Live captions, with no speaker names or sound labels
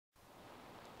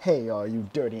Hey all you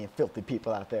dirty and filthy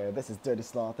people out there, this is Dirty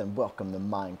Sloth and welcome to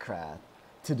Minecraft.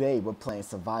 Today we're playing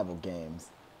survival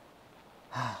games.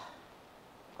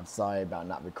 I'm sorry about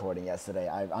not recording yesterday.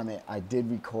 I did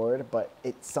record, but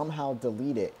it somehow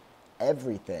deleted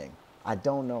everything. I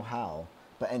don't know how.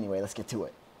 But anyway, let's get to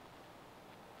it.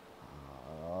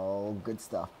 Oh, good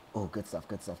stuff. Oh, good stuff,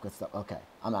 good stuff, good stuff. Okay,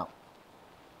 I'm out.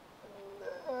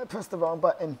 I pressed the wrong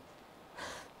button.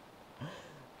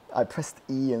 I pressed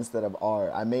E instead of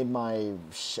R. I made my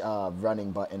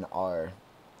running button R.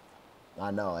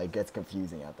 I know, it gets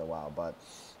confusing after a while, but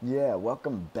yeah,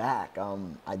 welcome back.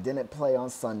 I didn't play on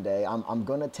Sunday. I'm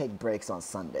gonna take breaks on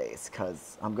Sundays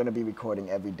because I'm gonna be recording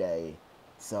every day,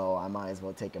 so I might as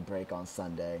well take a break on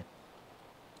Sunday.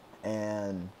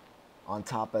 And on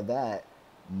top of that,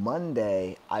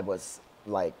 Monday I was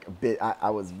like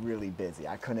I was really busy.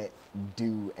 I couldn't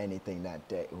do anything that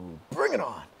day. Ooh, bring it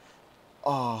on!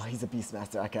 Oh, he's a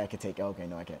Beastmaster. Okay, I can take it. Okay,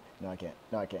 no, I can't. No, I can't.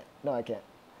 No, I can't. No, I can't.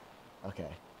 Okay,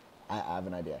 I have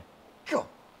an idea. Go!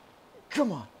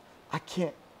 Come on! I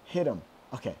can't hit him.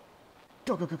 Okay.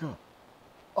 Go, go, go, go.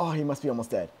 Oh, he must be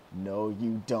almost dead. No,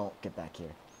 you don't. Get back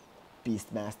here.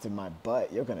 Beastmaster my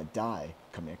butt. You're gonna die.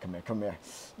 Come here, come here, come here.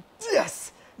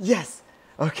 Yes! Yes!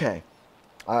 Okay.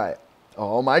 Alright.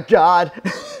 Oh my god!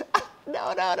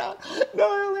 No, no, no.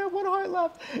 No, I only have one heart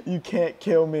left. You can't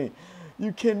kill me.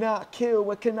 You cannot kill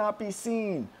what cannot be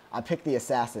seen. I picked the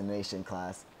assassination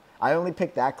class. I only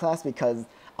picked that class because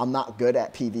I'm not good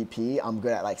at PvP. I'm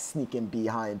good at like sneaking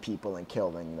behind people and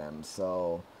killing them.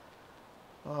 So,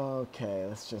 okay,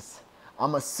 let's just...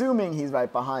 I'm assuming he's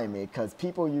right behind me because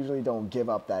people usually don't give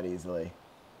up that easily.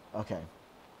 Okay.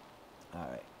 All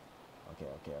right.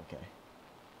 Okay, okay, okay.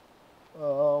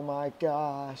 Oh my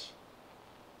gosh.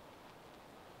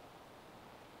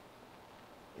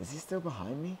 Is he still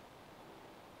behind me?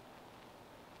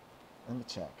 Let me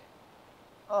check.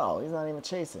 Oh, he's not even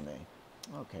chasing me.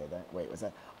 Okay, wait, was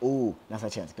that? Ooh, now's my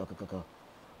chance. Go, go, go, go.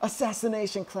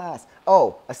 Assassination class.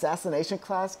 Oh, assassination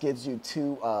class gives you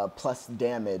 2 plus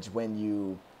damage when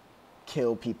you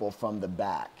kill people from the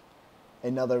back.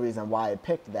 Another reason why I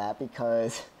picked that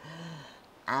because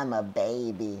I'm a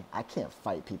baby. I can't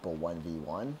fight people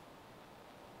 1v1.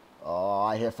 Oh,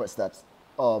 I hear footsteps.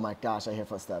 Oh my gosh, I hear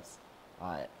footsteps.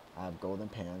 All right, I have golden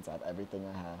pants. I have everything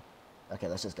I have. Okay,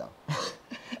 let's just go.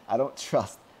 I don't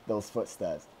trust those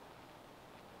footsteps.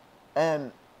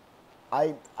 And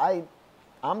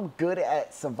I'm good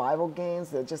at survival games.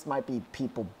 There just might be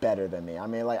people better than me. I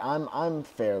mean, like I'm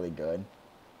fairly good.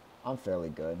 I'm fairly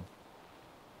good.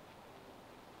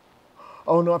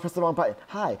 Oh no, I pressed the wrong button.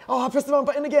 Hi. Oh, I pressed the wrong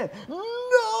button again. No!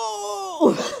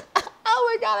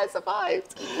 Oh my god, I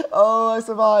survived. Oh, I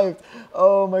survived.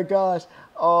 Oh my gosh.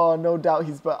 Oh, no doubt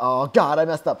he's... Oh god, I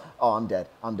messed up. Oh, I'm dead.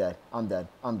 I'm dead. I'm dead.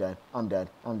 I'm dead. I'm dead.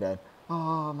 I'm dead.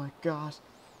 Oh my gosh.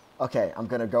 Okay, I'm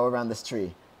gonna go around this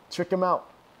tree. Trick him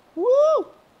out. Woo!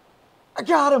 I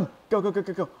got him! Go, go, go,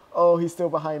 go, go. Oh, he's still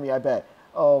behind me, I bet.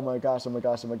 Oh my gosh, oh my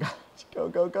gosh, oh my gosh. Go,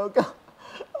 go, go, go.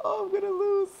 Oh, I'm gonna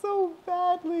lose so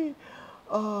badly.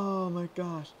 Oh my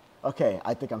gosh. Okay,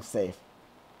 I think I'm safe.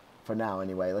 For now,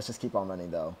 anyway. Let's just keep on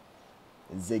running, though.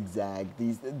 Zigzag.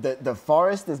 The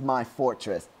forest is my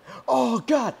fortress. Oh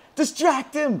god!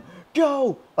 Distract him!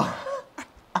 Go!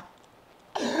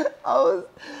 I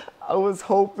was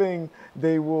hoping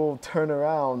they will turn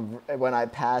around when I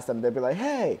pass them. They'll be like,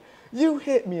 hey, you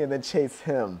hit me, and then chase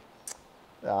him.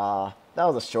 That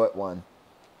was a short one.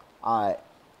 Alright.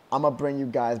 I'm gonna bring you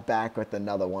guys back with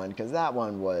another one because that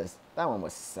one was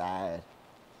sad.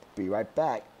 Be right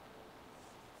back.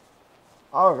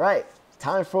 All right,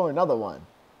 time for another one.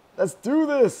 Let's do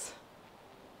this.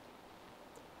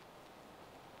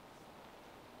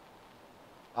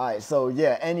 All right, so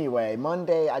yeah, anyway,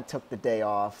 Monday I took the day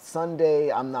off.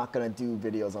 Sunday, I'm not gonna do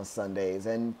videos on Sundays.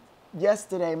 And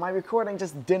yesterday, my recording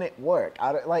just didn't work.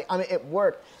 I mean, it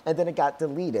worked and then it got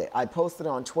deleted. I posted it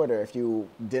on Twitter if you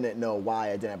didn't know why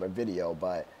I didn't have a video,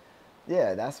 but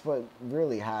yeah, that's what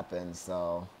really happened,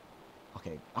 so.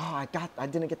 Okay, oh, I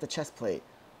didn't get the chest plate.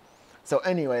 So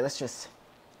anyway, let's just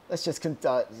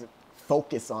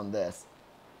focus on this.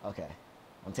 Okay,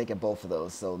 I'm taking both of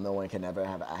those so no one can ever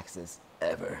have access,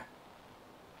 ever.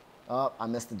 Oh, I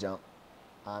missed the jump.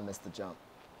 I missed the jump.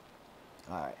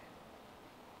 All right.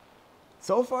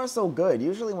 So far, so good.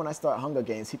 Usually when I start Hunger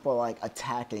Games, people are like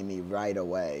attacking me right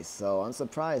away. So I'm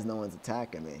surprised no one's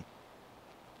attacking me.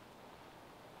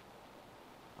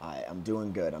 All right, I'm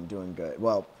doing good. I'm doing good.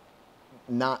 Well,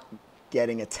 not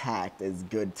getting attacked is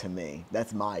good to me.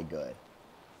 That's my good.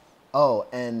 Oh,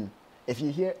 and if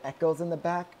you hear echoes in the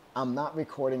back, I'm not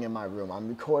recording in my room. I'm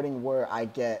recording where I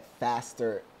get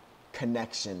faster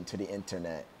connection to the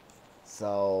internet.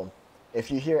 So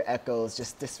if you hear echoes,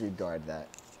 just disregard that.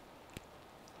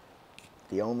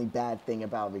 The only bad thing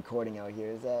about recording out here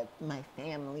is that my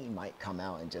family might come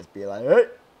out and just be like, hey,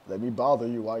 let me bother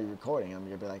you while you're recording. I'm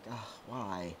going to be like, oh,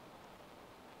 why?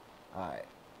 All right.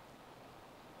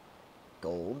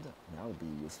 Gold. That would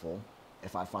be useful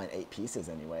if I find 8 pieces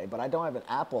anyway. But I don't have an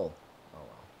apple. Oh,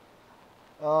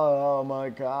 well. Oh, my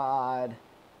God.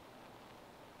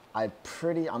 I'm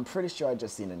pretty sure I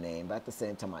just seen a name, but at the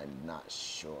same time, I'm not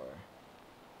sure.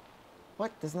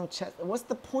 What? There's no chest. What's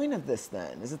the point of this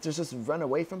then? Is it to just run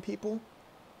away from people?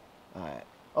 All right.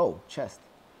 Oh, chest.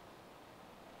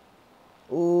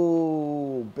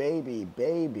 Ooh, baby,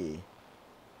 baby.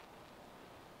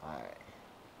 All right.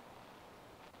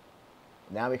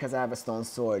 Now because I have a stone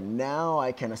sword, now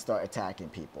I can start attacking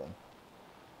people.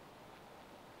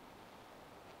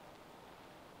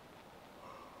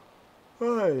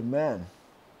 Hey, man.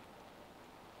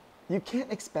 You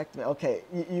can't expect me, okay,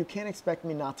 you can't expect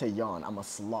me not to yawn. I'm a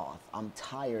sloth. I'm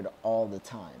tired all the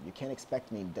time. You can't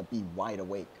expect me to be wide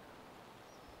awake.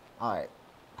 All right,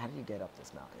 how do you get up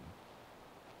this mountain?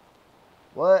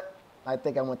 What? I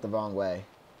think I went the wrong way.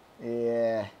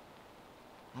 Yeah.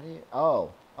 How do you,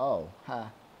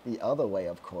 ha. The other way,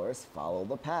 of course, follow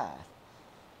the path.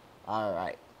 All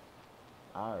right.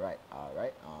 All right,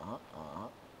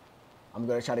 I'm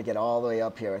gonna try to get all the way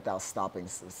up here without stopping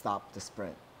the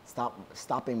sprint.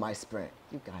 Stopping my sprint.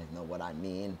 You guys know what I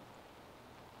mean.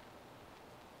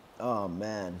 Oh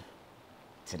man,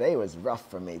 today was rough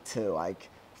for me too. Like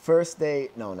first day,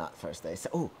 no, not first day.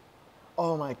 So,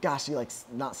 oh my gosh, he like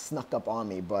not snuck up on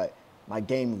me, but my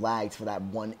game lagged for that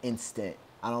 1 instant.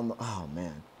 I don't know. Oh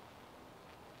man.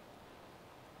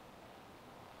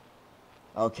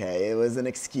 Okay, it was an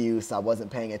excuse. I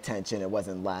wasn't paying attention. It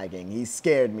wasn't lagging. He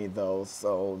scared me though,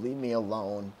 so leave me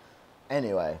alone.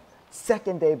 Anyway.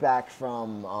 Second day back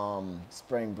from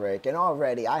spring break, and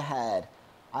already I had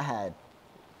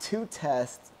 2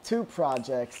 tests, 2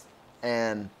 projects,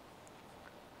 and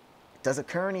does a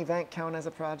current event count as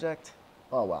a project?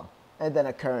 Oh well, and then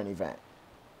a current event,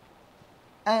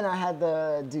 and I had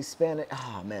to do Spanish.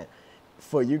 Oh man,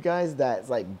 for you guys that's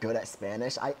like good at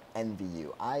Spanish, I envy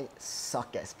you. I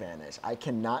suck at Spanish. I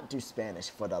cannot do Spanish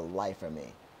for the life of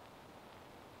me.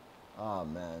 Oh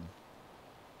man.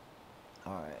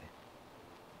 All right.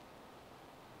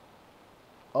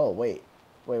 Oh, wait.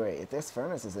 If this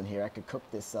furnace is in here, I could cook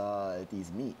this,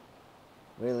 these meat.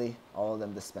 Really? All of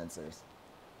them dispensers.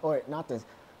 Or, not this.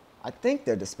 I think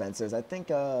they're dispensers. I think,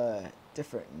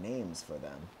 different names for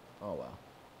them. Oh, well.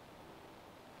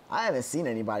 I haven't seen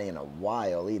anybody in a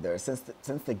while, either. Since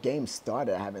the game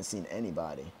started, I haven't seen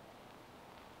anybody.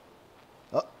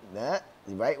 Oh, that.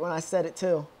 Right when I said it,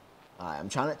 too. I'm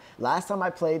trying to. Last time I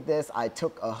played this, I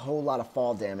took a whole lot of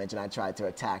fall damage and I tried to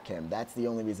attack him. That's the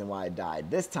only reason why I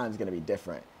died. This time's gonna be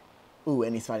different. Ooh,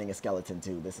 and he's fighting a skeleton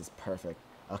too. This is perfect.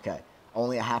 Okay,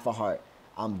 only a half a heart.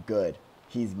 I'm good.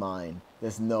 He's mine.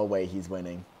 There's no way he's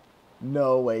winning.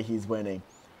 No way he's winning.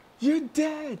 You're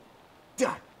dead.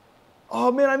 Die.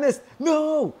 Oh man, I missed.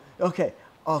 No. Okay.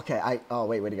 Okay. Oh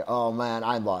wait, where'd he go? Oh man,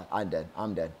 I'm lost. I'm dead.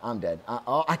 I'm dead. I'm dead.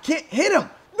 Oh, I can't hit him.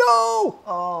 No.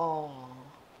 Oh.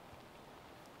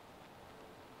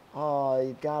 Oh,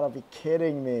 you gotta be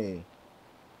kidding me.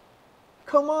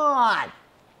 Come on!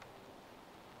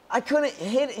 I couldn't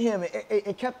hit him.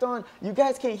 It kept on, you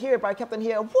guys can't hear it, but I kept on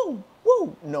hearing woo,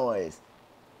 woo noise.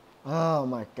 Oh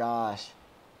my gosh.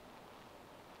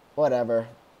 Whatever.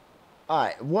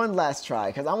 Alright, one last try,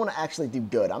 because I want to actually do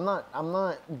good. I'm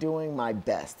not doing my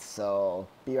best, so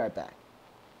be right back.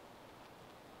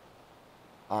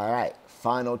 Alright,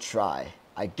 final try.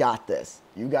 I got this.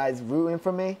 You guys rooting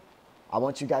for me? I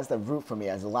want you guys to root for me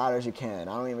as loud as you can.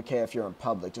 I don't even care if you're in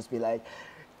public. Just be like,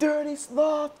 Dirty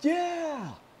Sloth,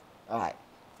 yeah! All right,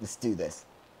 let's do this.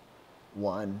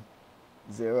 1,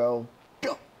 0,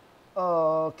 go!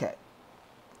 Okay.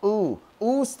 Ooh,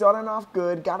 starting off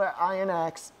good. Got an iron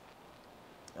axe.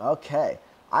 Okay,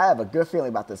 I have a good feeling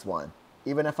about this one.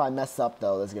 Even if I mess up,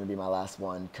 though, this is going to be my last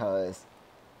one, because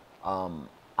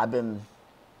I've been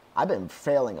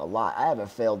failing a lot. I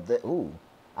haven't failed this. Ooh.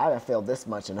 I haven't failed this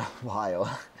much in a while.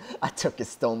 I took his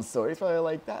stone sword. He's probably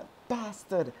like, that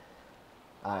bastard.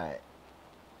 Alright.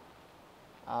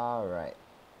 Alright.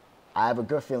 I have a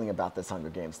good feeling about this Hunger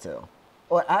Games, too.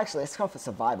 Or actually, it's called for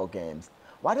survival games.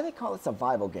 Why do they call it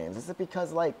survival games? Is it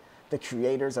because, like, the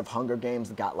creators of Hunger Games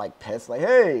got, like, pissed? Like,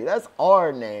 hey, that's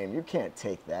our name. You can't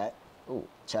take that. Ooh,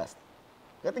 chest.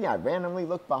 Good thing I randomly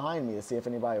looked behind me to see if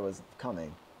anybody was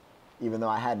coming. Even though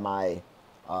I had my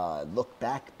look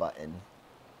back button.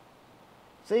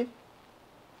 See?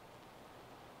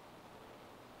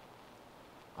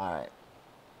 Alright.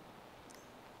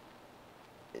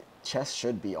 chest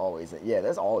should be always... Yeah,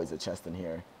 there's always a chest in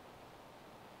here.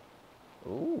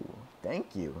 Ooh,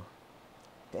 thank you.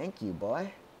 Thank you,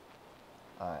 boy.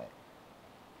 Alright.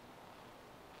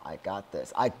 I got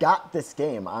this. I got this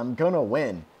game. I'm gonna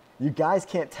win. You guys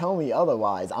can't tell me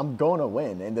otherwise. I'm gonna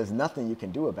win, and there's nothing you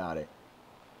can do about it.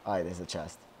 Alright, there's a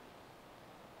chest.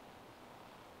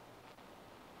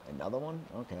 Another one?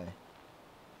 Okay.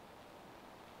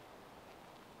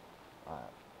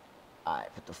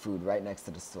 Alright, put the food right next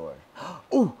to the sword.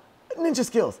 Ooh, ninja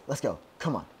skills. Let's go.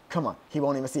 Come on, come on. He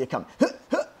won't even see it coming.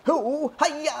 Ooh,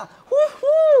 hiya!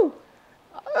 Woohoo!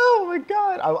 Oh my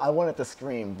god. I wanted to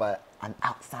scream, but I'm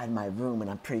outside my room and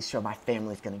I'm pretty sure my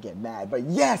family's gonna get mad. But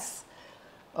yes!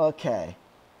 Okay.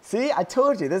 See, I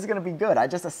told you, this is gonna be good. I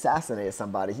just assassinated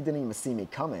somebody. He didn't even see me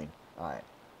coming. Alright.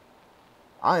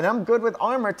 And I'm good with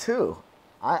armor too.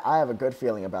 I have a good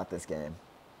feeling about this game.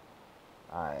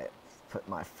 Alright, put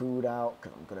my food out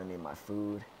because I'm gonna need my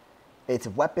food. It's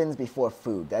weapons before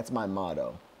food. That's my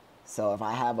motto. So if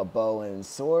I have a bow and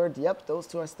sword, yep, those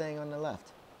two are staying on the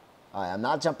left. Alright, I'm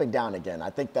not jumping down again. I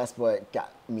think that's what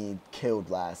got me killed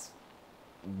last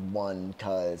one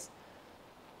because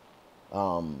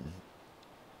I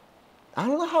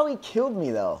don't know how he killed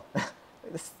me though.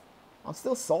 I'm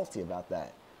still salty about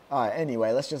that. Alright,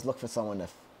 anyway, let's just look for someone to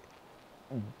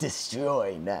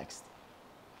destroy next.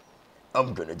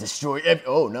 I'm gonna destroy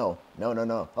oh, no. No, no,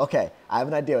 no. Okay, I have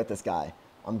an idea with this guy.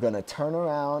 I'm gonna turn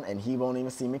around and he won't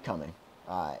even see me coming.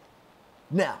 Alright.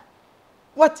 Now.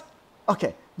 What?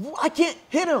 Okay. I can't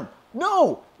hit him.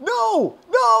 No. No.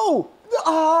 No.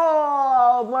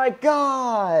 Oh, my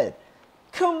God.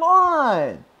 Come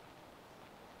on.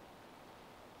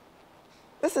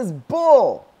 This is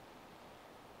bull.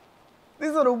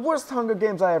 These are the worst Hunger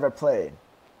Games I ever played.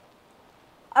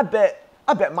 I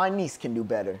bet my niece can do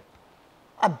better.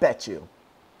 I bet you.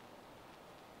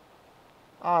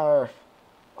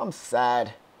 I'm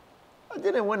sad. I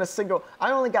didn't win a single.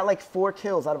 I only got like 4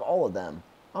 kills out of all of them.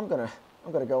 I'm gonna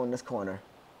go in this corner.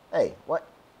 Hey, what?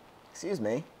 Excuse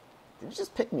me. Did you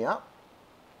just pick me up?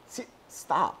 See,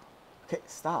 stop. Okay,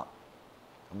 stop.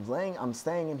 I'm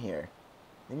staying in here.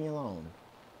 Leave me alone.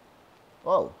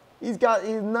 Whoa. He's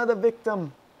another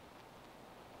victim.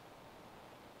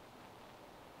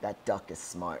 That duck is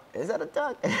smart. Is that a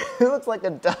duck? It looks like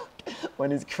a duck when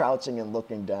he's crouching and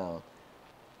looking down.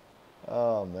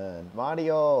 Oh, man.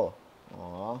 Mario.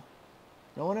 Aw.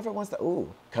 No one ever wants to...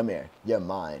 Ooh, come here. You're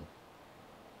mine.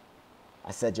 I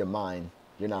said you're mine.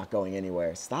 You're not going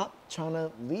anywhere. Stop trying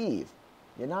to leave.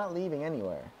 You're not leaving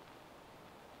anywhere.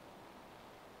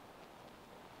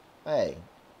 Hey.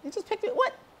 You just picked it.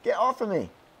 What? Get off of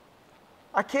me.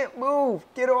 I can't move.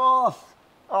 Get off.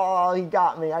 Oh, he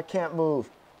got me. I can't move.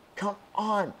 Come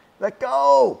on. Let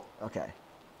go. Okay.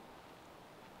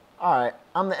 Alright.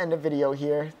 I'm going to end the video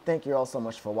here. Thank you all so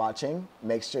much for watching.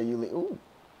 Make sure you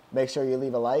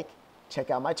leave a like. Check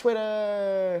out my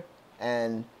Twitter.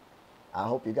 And I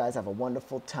hope you guys have a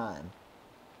wonderful time.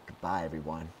 Goodbye,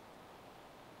 everyone.